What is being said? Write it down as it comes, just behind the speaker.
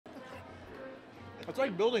It's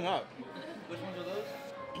like building up. Which ones are those?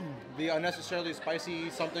 The unnecessarily spicy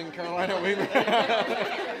something Carolina wing.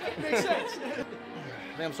 Makes sense.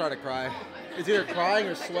 I think I'm starting to cry. It's either crying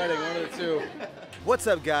or sweating, one of the two. What's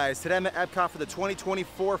up, guys? Today I'm at Epcot for the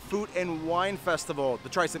 2024 Food and Wine Festival to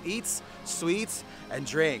try some eats, sweets, and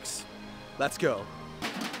drinks. Let's go.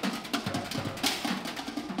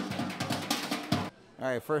 All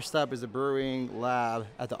right, first up is the Brewing Lab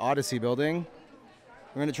at the Odyssey building.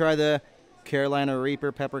 We're gonna try the Carolina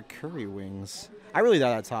Reaper Pepper Curry Wings. I really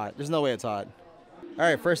doubt that's hot. There's no way it's hot. All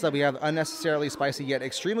right, first up we have unnecessarily spicy yet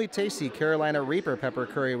extremely tasty Carolina Reaper Pepper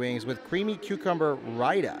Curry Wings with creamy cucumber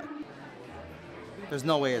raita. There's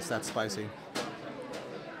no way it's that spicy.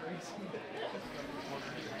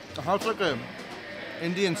 It has like an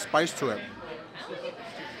Indian spice to it.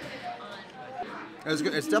 It's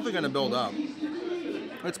definitely gonna build up.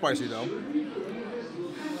 It's spicy though.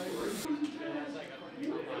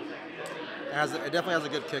 It definitely has a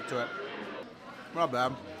good kick to it. Not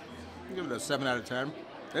bad. I'll give it a 7 out of 10.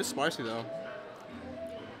 It's spicy though.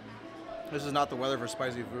 This is not the weather for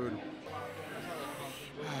spicy food.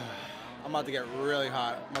 I'm about to get really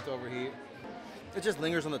hot. I'm about to overheat. It just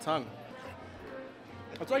lingers on the tongue.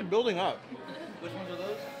 It's like building up. Which ones are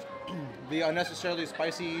those? The unnecessarily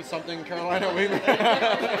spicy something Carolina wing.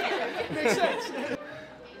 Makes sense.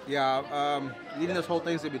 Yeah, eating this whole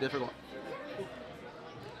thing's gonna be difficult.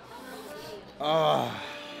 I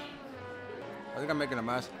think I'm making a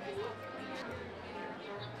mess.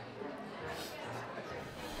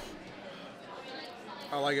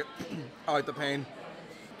 I like it. I like the pain.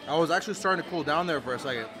 I was actually starting to cool down there for a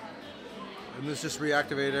second. And this just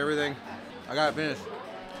reactivated everything. I gotta finish.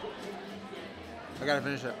 I gotta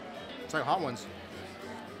finish it. It's like hot ones.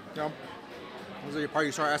 You know? This is the part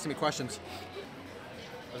you start asking me questions.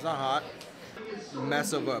 It's not hot.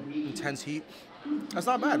 Mess of intense heat. That's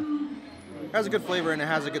not bad. It has a good flavor and it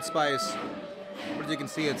has a good spice. But as you can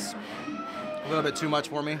see, it's a little bit too much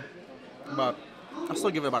for me. But I'll still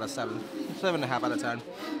give it about a 7. 7.5 out of 10.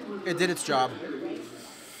 It did its job.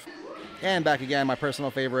 And back again, my personal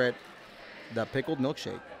favorite, the pickled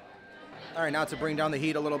milkshake. All right, now to bring down the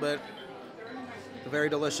heat a little bit. Very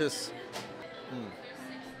delicious.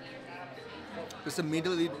 Just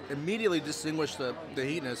immediately distinguish the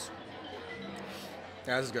heatness.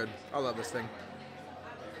 Yeah, this is good. I love this thing.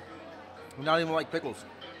 I'm not even like pickles.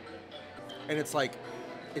 And it's like,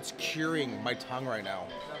 it's curing my tongue right now.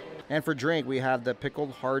 And for drink, we have the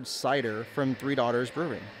pickled hard cider from Three Daughters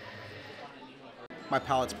Brewing. My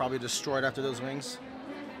palate's probably destroyed after those wings.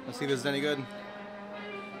 Let's see if this is any good.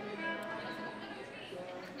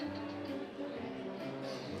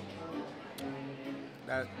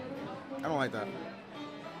 I don't like that.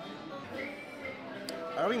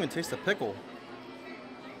 I don't even taste the pickle.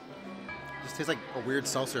 It just tastes like a weird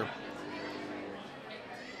seltzer.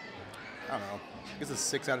 I don't know. I guess it's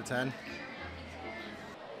 6 out of 10.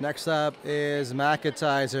 Next up is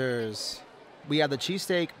Macatizers. We have the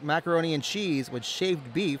cheesesteak, macaroni and cheese with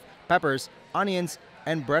shaved beef, peppers, onions,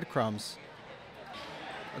 and breadcrumbs.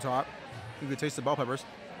 That's hot. You can taste the bell peppers.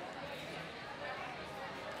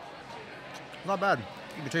 Not bad.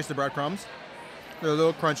 You can taste the breadcrumbs. They're a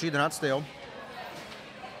little crunchy. They're not stale.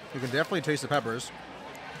 You can definitely taste the peppers.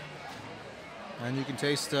 And you can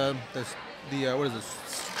taste what is this?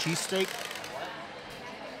 Cheesesteak?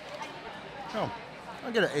 Oh,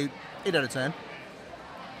 I'll get an 8 out of 10.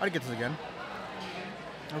 I'd get this again.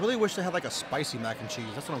 I really wish they had like a spicy mac and cheese.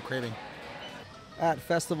 That's what I'm craving. At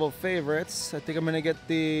Festival Favorites, I think I'm gonna get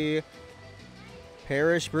the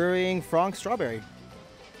Parish Brewing Franc Strawberry.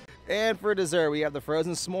 And for dessert, we have the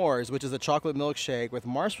Frozen S'mores, which is a chocolate milkshake with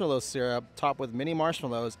marshmallow syrup topped with mini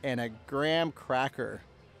marshmallows and a graham cracker.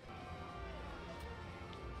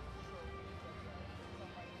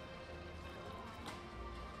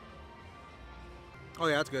 Oh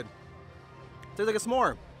yeah, that's good. Tastes like a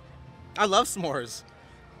s'more. I love s'mores.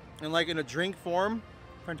 And like in a drink form,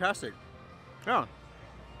 fantastic. Yeah.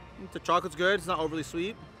 The chocolate's good, it's not overly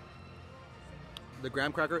sweet. The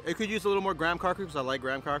graham cracker, it could use a little more graham cracker because I like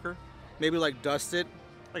graham cracker. Maybe like dust it,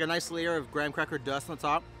 like a nice layer of graham cracker dust on the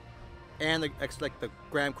top. And like the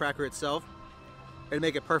graham cracker itself. It'd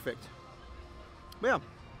make it perfect. But yeah,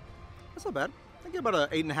 that's not bad. I give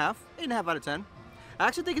about an 8.5. 8.5 out of 10. I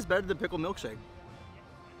actually think it's better than the pickled milkshake.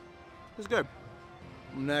 It's good.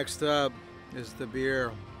 Next up is the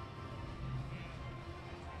beer.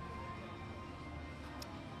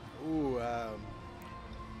 Ooh, I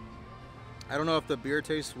don't know if the beer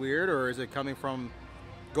tastes weird or is it going from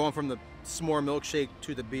the s'more milkshake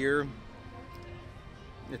to the beer.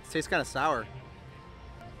 It tastes kind of sour.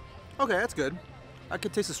 Okay, that's good. I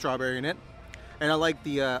could taste the strawberry in it. And I like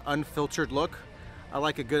the unfiltered look I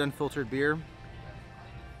like a good unfiltered beer.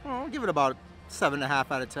 I'll give it about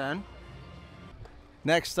 7.5 out of 10.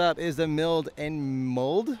 Next up is the milled and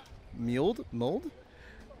mulled. Mulled?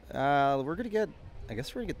 We're gonna get, I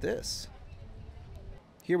guess we're gonna get this.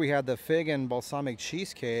 Here we have the fig and balsamic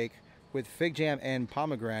cheesecake with fig jam and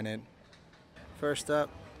pomegranate. First up,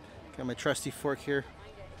 got my trusty fork here.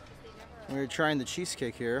 We're trying the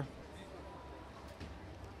cheesecake here.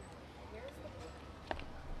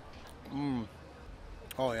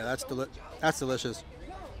 Oh yeah, that's delicious.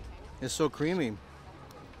 It's so creamy.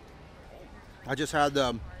 I just had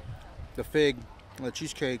the fig, the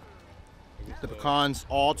cheesecake, the pecans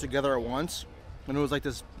all together at once, and it was like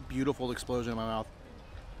this beautiful explosion in my mouth.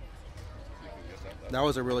 That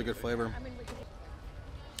was a really good flavor.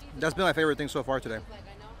 That's been my favorite thing so far today.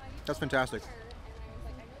 That's fantastic.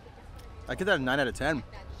 I give that a 9 out of 10.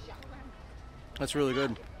 That's really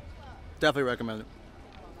good. Definitely recommend it.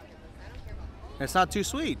 And it's not too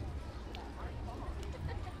sweet.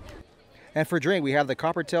 And for drink, we have the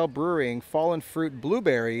Coppertail Brewing Fallen Fruit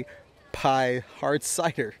Blueberry Pie Hard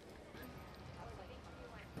Cider.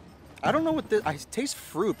 I don't know what this, I taste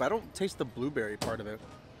fruit, but I don't taste the blueberry part of it.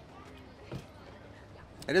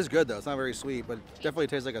 It is good though, it's not very sweet, but it definitely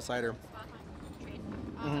tastes like a cider.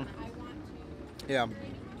 Yeah,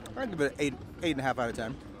 I'd give it an 8.5 out of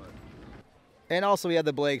 10. And also we have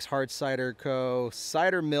the Blake's Hard Cider Co.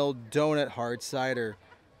 Cider Mill Donut Hard Cider.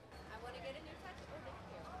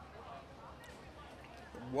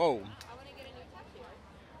 Whoa.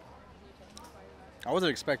 I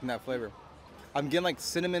wasn't expecting that flavor. I'm getting like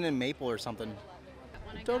cinnamon and maple or something.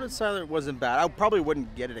 Donut cider wasn't bad. I probably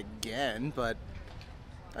wouldn't get it again, but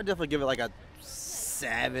I'd definitely give it like a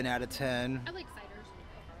 7 out of 10. I like ciders.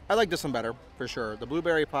 I like this one better, for sure. The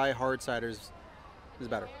blueberry pie hard ciders is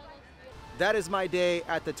better. That is my day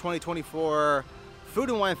at the 2024 Food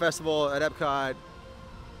and Wine Festival at Epcot.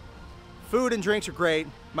 Food and drinks are great.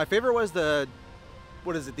 My favorite was the,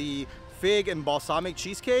 what is it, the fig and balsamic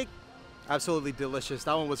cheesecake. Absolutely delicious.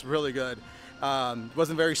 That one was really good.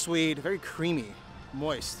 Wasn't very sweet, very creamy,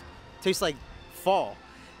 moist. Tastes like fall.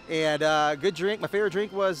 And good drink. My favorite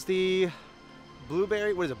drink was the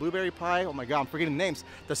blueberry, what is it, blueberry pie? Oh my God, I'm forgetting the names.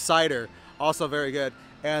 The cider, also very good.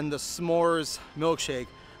 And the s'mores milkshake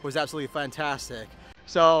was absolutely fantastic.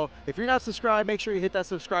 So if you're not subscribed, make sure you hit that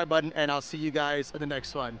subscribe button, and I'll see you guys in the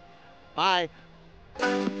next one. Bye.